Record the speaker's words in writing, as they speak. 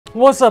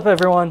What's up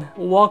everyone?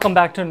 Welcome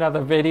back to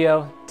another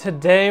video.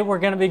 Today we're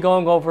going to be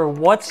going over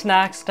what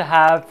snacks to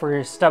have for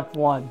your step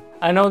 1.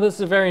 I know this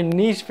is a very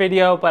niche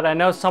video, but I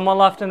know someone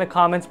left in the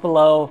comments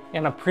below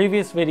in a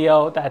previous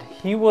video that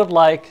he would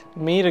like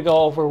me to go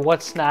over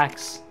what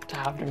snacks to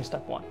have during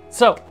step 1.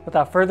 So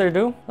without further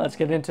ado, let's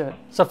get into it.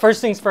 So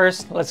first things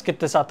first, let's get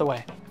this out the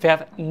way. If you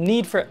have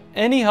need for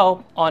any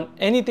help on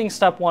anything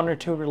step 1 or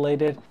 2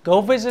 related,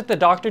 go visit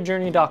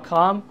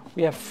thedoctorjourney.com.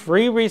 We have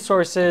free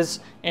resources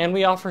and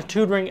we offer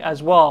tutoring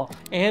as well.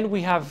 And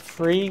we have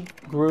free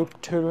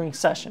group tutoring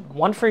session,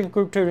 one free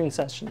group tutoring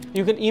session.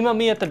 You can email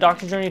me at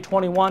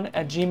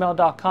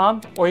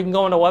thedoctorjourney21@gmail.com, or you can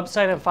go on the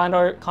website and find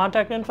our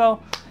contact info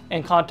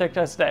and contact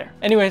us there.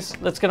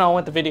 Anyways, let's get on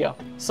with the video.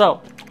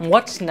 So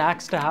what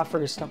snacks to have for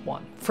your step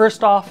 1?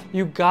 First off,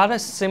 you gotta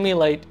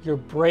simulate your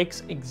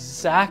breaks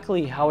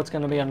exactly how it's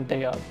gonna be on the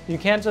day of. You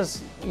can't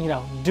just,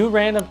 do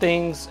random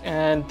things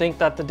and think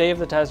that the day of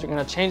the test you're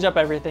gonna change up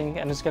everything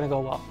and it's gonna go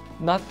well.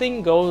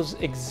 Nothing goes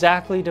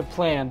exactly to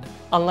plan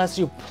unless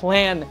you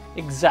plan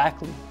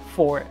exactly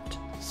for it.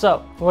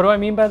 So what do I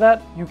mean by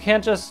that? You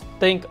can't just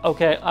think,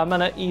 okay, I'm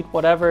gonna eat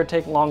whatever,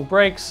 take long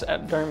breaks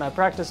during my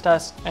practice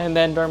test, and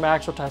then during my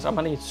actual test, I'm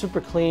gonna eat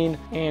super clean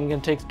and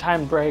gonna take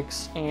time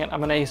breaks and I'm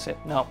gonna ace it.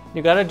 No,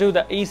 you gotta do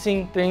the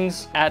acing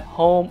things at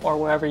home or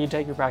wherever you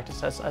take your practice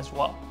tests as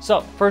well.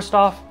 So first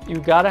off, you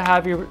gotta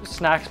have your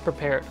snacks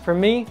prepared. For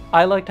me,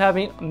 I liked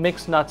having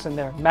mixed nuts in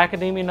there.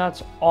 Macadamia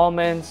nuts,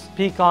 almonds,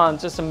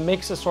 pecans, just a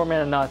mixed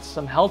assortment of nuts,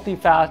 some healthy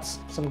fats,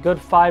 some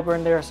good fiber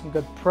in there, some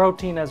good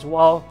protein as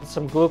well,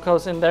 some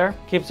glucose in there,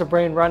 keeps the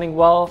brain running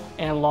well,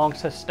 and long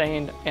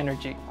sustained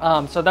energy.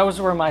 So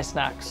those were my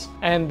snacks.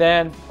 And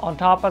then on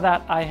top of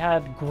that, I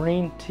had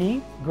green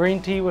tea.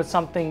 Green tea was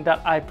something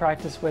that I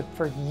practiced with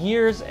for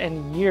years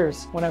and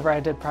years whenever I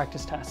did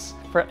practice tests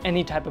for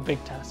any type of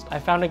big test. I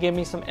found it gave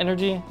me some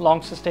energy,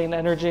 long sustained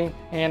energy,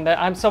 and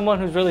I'm someone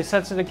who's really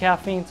sensitive to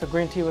caffeine, so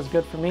green tea was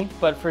good for me.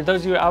 But for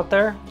those of you out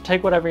there,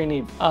 take whatever you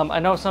need. I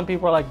know some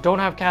people are like, don't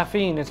have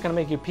caffeine, it's gonna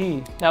make you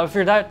pee. Now, if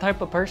you're that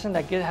type of person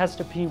that has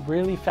to pee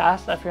really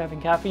fast after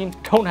having caffeine,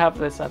 don't have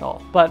this at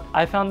all. But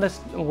I found this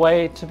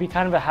way to be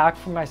kind of a hack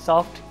for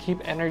myself to keep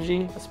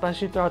energy,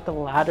 especially throughout the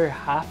latter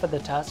half of the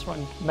test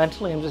when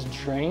mentally I'm just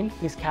drained.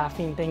 These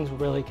caffeine things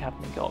really kept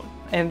me going.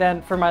 And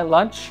then for my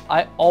lunch,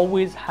 I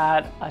always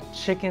had a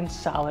chicken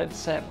salad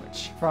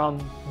sandwich from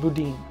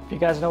Boudin. If you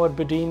guys know what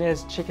Boudin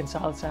is, chicken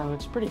salad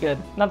sandwich, pretty good.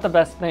 Not the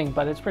best thing,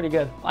 but it's pretty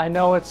good. I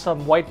know it's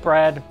some white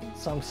bread,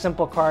 some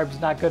simple carbs,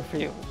 not good for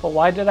you. But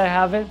why did I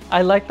have it?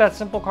 I like that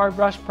simple carb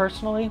rush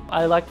personally.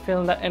 I liked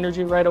feeling that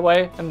energy right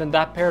away. And then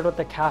that paired with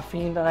the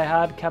caffeine that I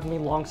had kept me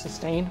long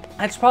sustained.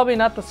 It's probably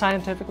not the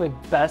scientifically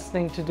best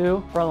thing to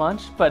do for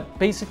lunch, but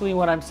basically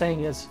what I'm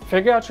saying is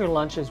figure out your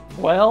lunches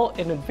well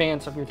in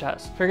advance of your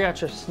test. Figure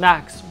out your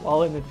snacks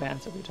well in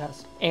advance of your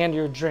test and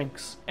your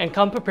drinks, and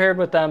come prepared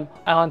with them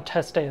on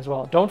test day as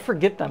well. Don't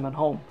forget them at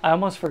home. I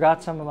almost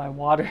forgot some of my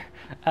water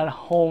at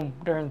home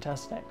during the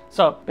test day.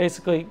 So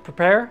basically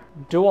prepare,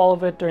 do all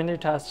of it during your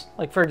test.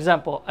 Like for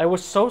example, I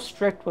was so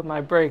strict with my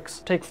breaks,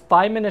 take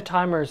 5-minute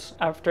timers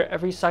after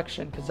every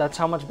section because that's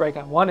how much break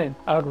I wanted.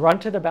 I would run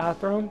to the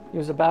bathroom,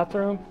 use the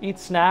bathroom, eat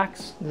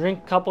snacks, drink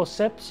a couple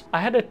sips.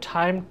 I had it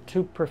timed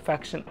to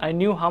perfection. I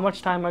knew how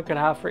much time I could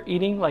have for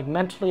eating. Like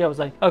mentally I was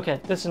like, okay,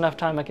 this is enough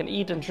time I can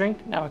eat and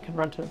drink. Now I can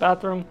run to the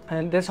bathroom.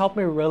 And this helped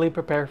me really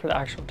prepare for the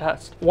actual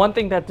test. One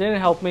thing that didn't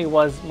help me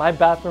was my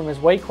bathroom is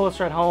way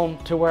closer at home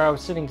to where I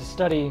was sitting to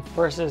study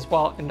versus,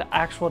 well, in the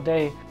actual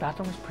day,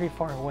 bathroom was pretty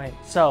far away.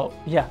 So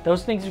yeah,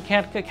 those things you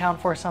can't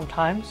account for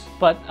sometimes,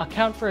 but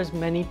account for as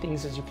many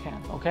things as you can,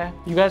 okay?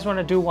 You guys want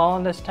to do well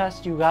on this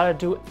test, you got to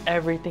do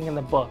everything in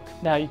the book.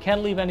 Now, you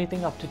can't leave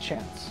anything up to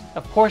chance.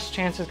 Of course,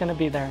 chance is going to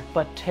be there,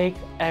 but take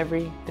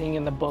everything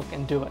in the book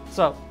and do it.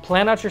 So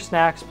plan out your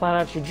snacks, plan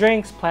out your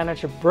drinks, plan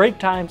out your break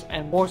times,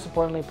 and most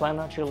importantly, plan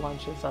out your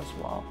lunches as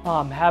well.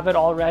 Have it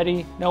all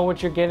ready, know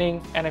what you're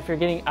getting, and if you're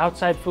getting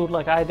outside food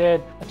like I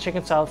did, a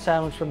chicken salad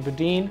sandwich from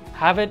Boudin,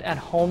 have it at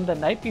home the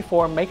night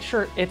before. Make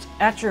sure it's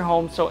at your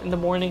home, so in the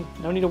morning,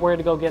 no need to worry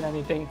to go get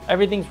anything.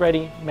 Everything's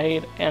ready,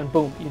 made, and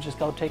boom, you just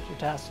go take your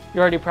test.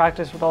 You already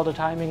practiced with all the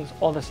timings,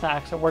 all the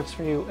snacks. It works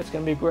for you. It's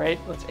gonna be great.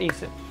 Let's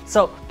ace it.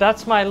 So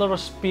that's my little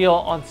spiel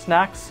on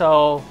snacks.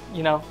 So,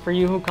 for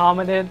you who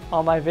commented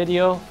on my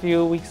video a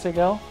few weeks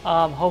ago,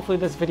 hopefully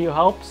this video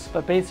helps,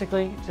 but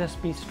basically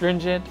just be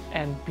stringent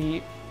and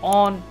be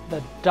on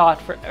the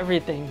dot for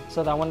everything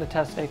so that when the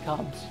test day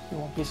comes, you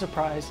won't be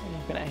surprised and you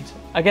can ace it.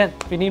 Again,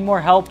 if you need more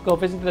help, go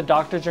visit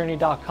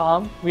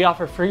thedoctorjourney.com. We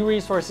offer free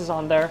resources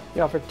on there.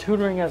 We offer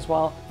tutoring as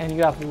well, and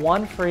you have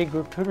one free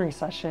group tutoring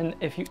session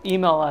if you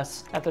email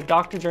us at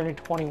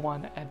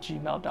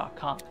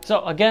thedoctorjourney21@gmail.com.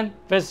 So again,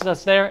 visit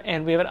us there,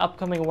 and we have an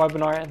upcoming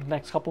webinar in the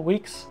next couple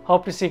weeks.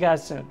 Hope to see you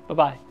guys soon.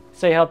 Bye-bye.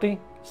 Stay healthy,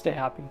 stay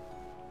happy.